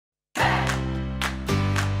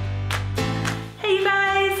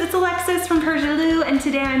Alexis from Persialoo, and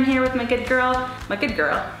today I'm here with my good girl,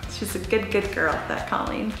 she's a good girl, that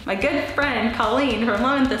Colleen. My good friend, Colleen from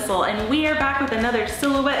Lemon Thistle, and we are back with another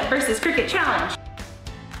Silhouette versus Cricut challenge.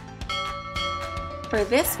 For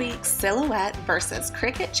this week's Silhouette versus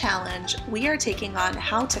Cricut challenge, we are taking on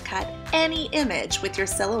how to cut any image with your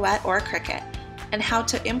Silhouette or Cricut, and how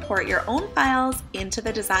to import your own files into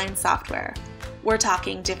the design software. We're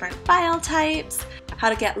talking different file types, how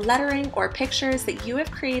to get lettering or pictures that you have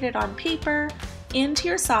created on paper into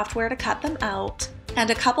your software to cut them out, and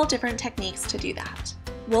a couple different techniques to do that.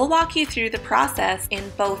 We'll walk you through the process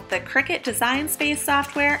in both the Cricut Design Space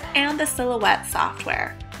software and the Silhouette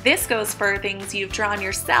software. This goes for things you've drawn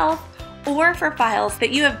yourself or for files that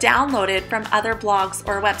you have downloaded from other blogs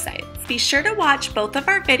or websites. Be sure to watch both of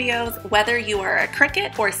our videos whether you are a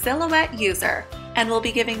Cricut or Silhouette user, and we'll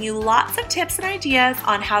be giving you lots of tips and ideas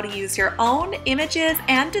on how to use your own images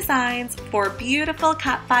and designs for beautiful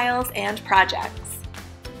cut files and projects.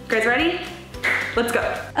 You guys ready? Let's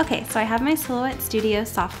go. Okay, so I have my Silhouette Studio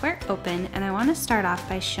software open, and I want to start off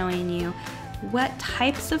by showing you what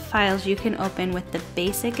types of files you can open with the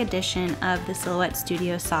basic edition of the Silhouette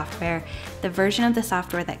Studio software, the version of the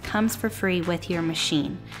software that comes for free with your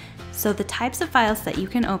machine. So the types of files that you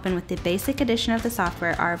can open with the basic edition of the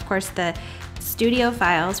software are, of course, the Studio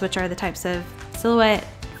files, which are the types of Silhouette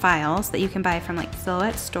files that you can buy from like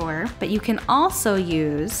Silhouette store, but you can also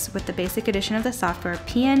use, with the basic edition of the software,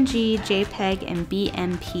 PNG, JPEG, and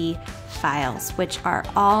BMP files, which are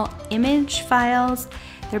all image files.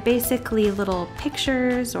 They're basically little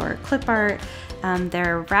pictures or clip art.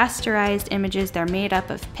 They're rasterized images. They're made up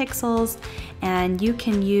of pixels, and you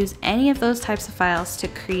can use any of those types of files to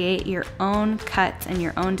create your own cuts and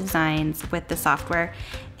your own designs with the software.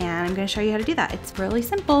 And I'm going to show you how to do that. It's really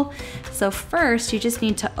simple. So first, you just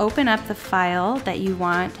need to open up the file that you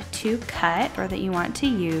want to cut or that you want to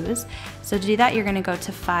use. So to do that, you're going to go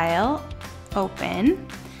to File, Open,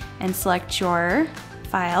 and select your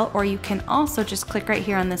file, or you can also just click right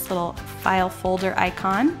here on this little file folder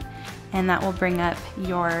icon, and that will bring up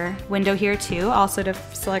your window here too, also to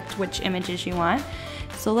select which images you want.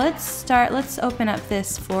 So let's open up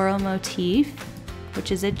this floral motif,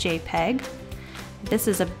 which is a JPEG. This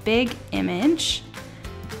is a big image,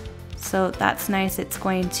 so that's nice. It's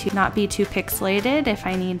going to not be too pixelated. If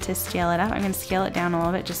I need to scale it up, I'm going to scale it down a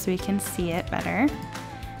little bit just so we can see it better.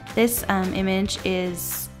 This image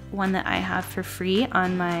is one that I have for free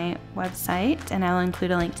on my website, and I'll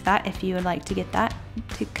include a link to that if you would like to get that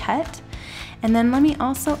to cut. And then let me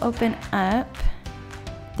also open up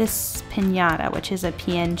this pinata, which is a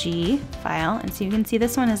PNG file, and so you can see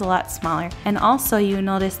this one is a lot smaller. And also you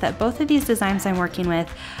notice that both of these designs I'm working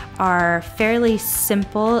with are fairly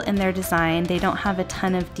simple in their design. They don't have a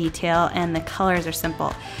ton of detail, and the colors are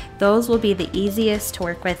simple. Those will be the easiest to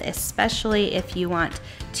work with, especially if you want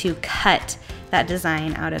to cut that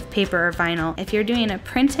design out of paper or vinyl. If you're doing a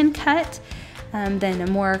print and cut, then a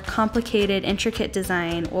more complicated, intricate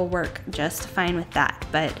design will work just fine with that.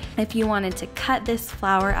 But if you wanted to cut this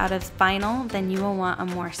flower out of vinyl, then you will want a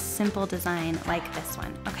more simple design like this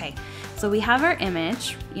one. Okay, so we have our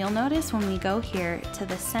image. You'll notice when we go here to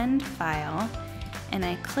the send file, and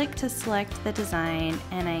I click to select the design,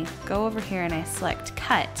 and I go over here and I select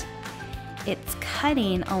cut, it's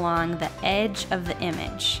cutting along the edge of the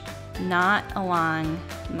image, not along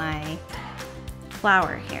my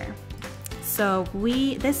flower here. So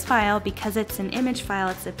this file, because it's an image file,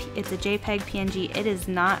 it's a JPEG PNG, it is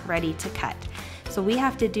not ready to cut. So we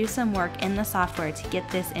have to do some work in the software to get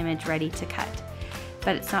this image ready to cut.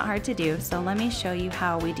 But it's not hard to do, so let me show you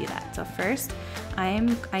how we do that. So first, I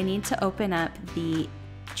need to open up the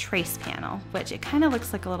trace panel, which it kind of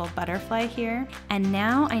looks like a little butterfly here. And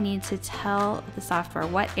now I need to tell the software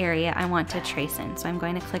what area I want to trace in. So I'm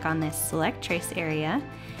going to click on this select trace area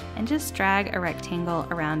and just drag a rectangle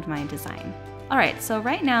around my design. All right, so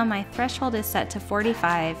right now my threshold is set to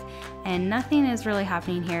 45 and nothing is really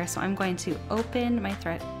happening here. So I'm going to open my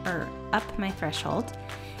up my threshold.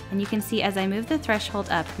 And you can see as I move the threshold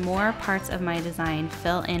up, more parts of my design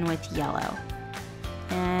fill in with yellow.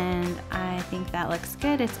 And I think that looks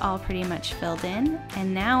good. It's all pretty much filled in.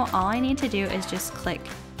 And now all I need to do is just click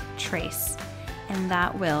trace, and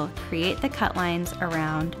that will create the cut lines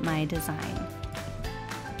around my design.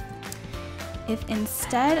 If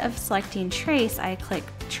instead of selecting trace, I click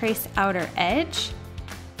trace outer edge,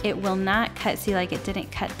 it will not cut, see, like it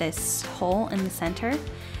didn't cut this hole in the center.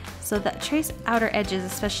 So that trace outer edge is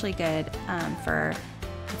especially good for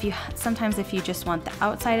sometimes if you just want the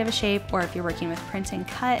outside of a shape, or if you're working with print and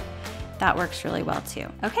cut, that works really well too.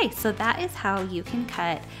 Okay, so that is how you can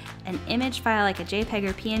cut an image file like a JPEG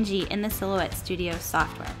or PNG in the Silhouette Studio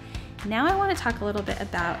software. Now I want to talk a little bit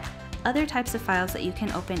about other types of files that you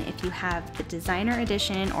can open if you have the Designer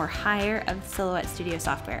Edition or higher of Silhouette Studio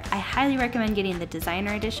software. I highly recommend getting the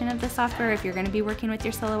Designer Edition of the software if you're going to be working with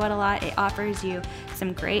your Silhouette a lot. It offers you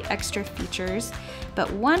some great extra features,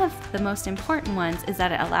 but one of the most important ones is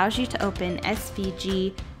that it allows you to open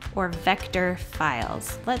SVG or vector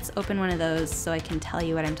files. Let's open one of those so I can tell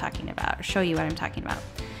you what I'm talking about, or show you what I'm talking about.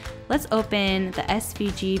 Let's open the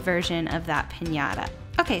SVG version of that piñata.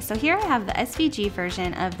 Okay, so here I have the SVG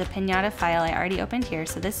version of the piñata file I already opened here.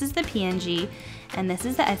 So this is the PNG and this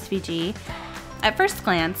is the SVG. At first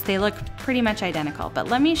glance, they look pretty much identical, but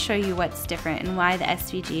let me show you what's different and why the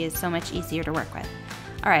SVG is so much easier to work with.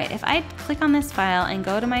 All right, if I click on this file and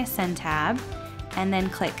go to my Send tab and then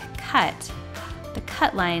click Cut, the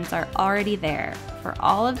cut lines are already there for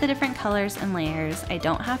all of the different colors and layers. I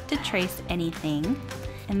don't have to trace anything.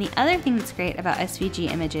 And the other thing that's great about SVG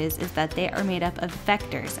images is that they are made up of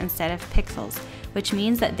vectors instead of pixels, which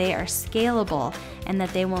means that they are scalable and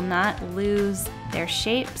that they will not lose their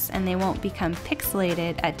shapes and they won't become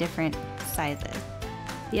pixelated at different sizes.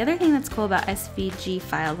 The other thing that's cool about SVG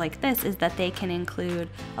files like this is that they can include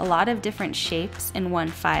a lot of different shapes in one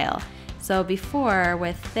file. So before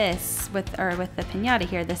with the piñata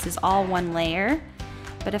here, this is all one layer.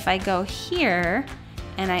 But if I go here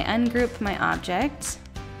and I ungroup my object,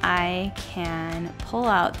 I can pull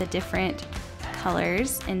out the different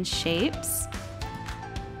colors and shapes,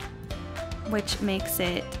 which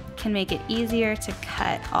can make it easier to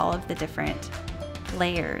cut all of the different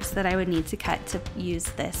layers that I would need to cut to use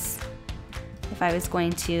this. If I was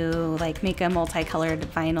going to make a multicolored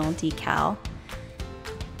vinyl decal,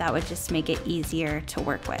 that would just make it easier to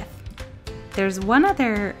work with. There's one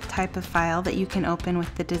other type of file that you can open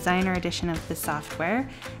with the Designer Edition of the software,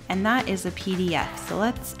 and that is a PDF. So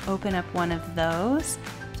let's open up one of those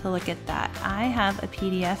to look at that. I have a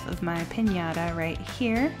PDF of my piñata right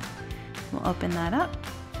here. We'll open that up.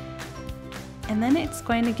 And then it's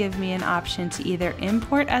going to give me an option to either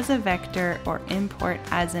import as a vector or import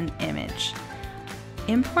as an image.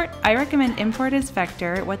 I recommend import as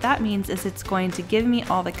vector. What that means is it's going to give me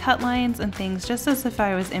all the cut lines and things just as if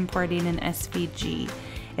I was importing an SVG.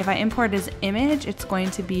 If I import as image, it's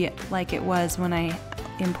going to be like it was when I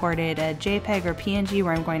imported a JPEG or PNG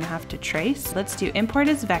where I'm going to have to trace. Let's do import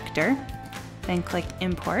as vector, then click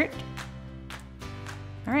import.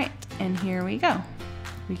 All right, and here we go.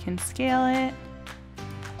 We can scale it.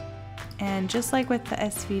 And just like with the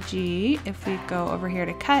SVG, if we go over here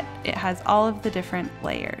to cut, it has all of the different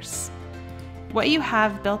layers. What you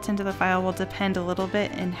have built into the file will depend a little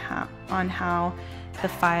bit on how the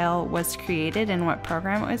file was created and what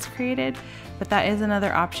program it was created, but that is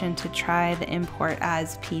another option to try the import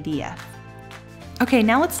as PDF. Okay,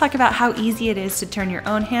 now let's talk about how easy it is to turn your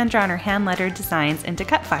own hand-drawn or hand-lettered designs into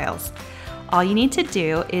cut files. All you need to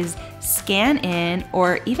do is scan in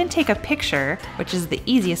or even take a picture, which is the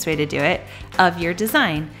easiest way to do it, of your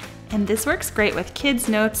design. And this works great with kids'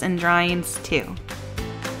 notes and drawings too.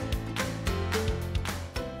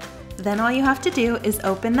 Then all you have to do is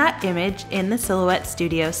open that image in the Silhouette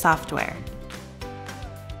Studio software.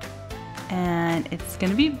 And it's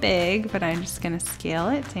gonna be big, but I'm just gonna scale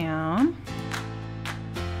it down.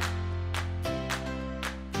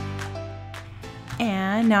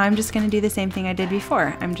 And now I'm just going to do the same thing I did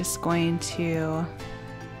before. I'm just going to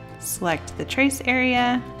select the trace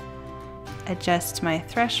area, adjust my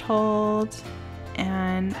threshold,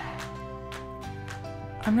 and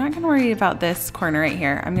I'm not going to worry about this corner right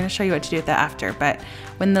here. I'm going to show you what to do with that after, but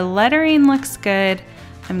when the lettering looks good,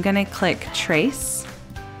 I'm going to click trace,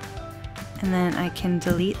 and then I can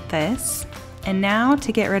delete this. And now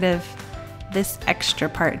to get rid of this extra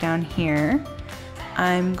part down here,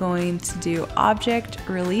 I'm going to do Object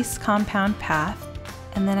Release Compound Path,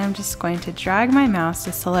 and then I'm just going to drag my mouse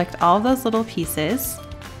to select all those little pieces,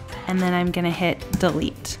 and then I'm going to hit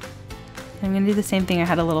Delete. I'm going to do the same thing. I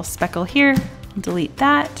had a little speckle here, delete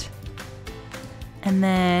that, and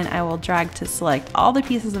then I will drag to select all the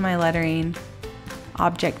pieces of my lettering,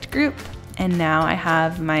 Object Group, and now I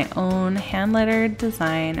have my own hand-lettered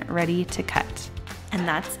design ready to cut. And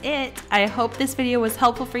that's it. I hope this video was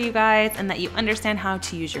helpful for you guys and that you understand how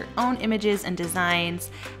to use your own images and designs,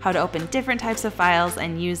 how to open different types of files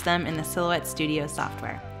and use them in the Silhouette Studio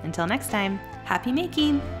software. Until next time, happy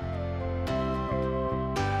making!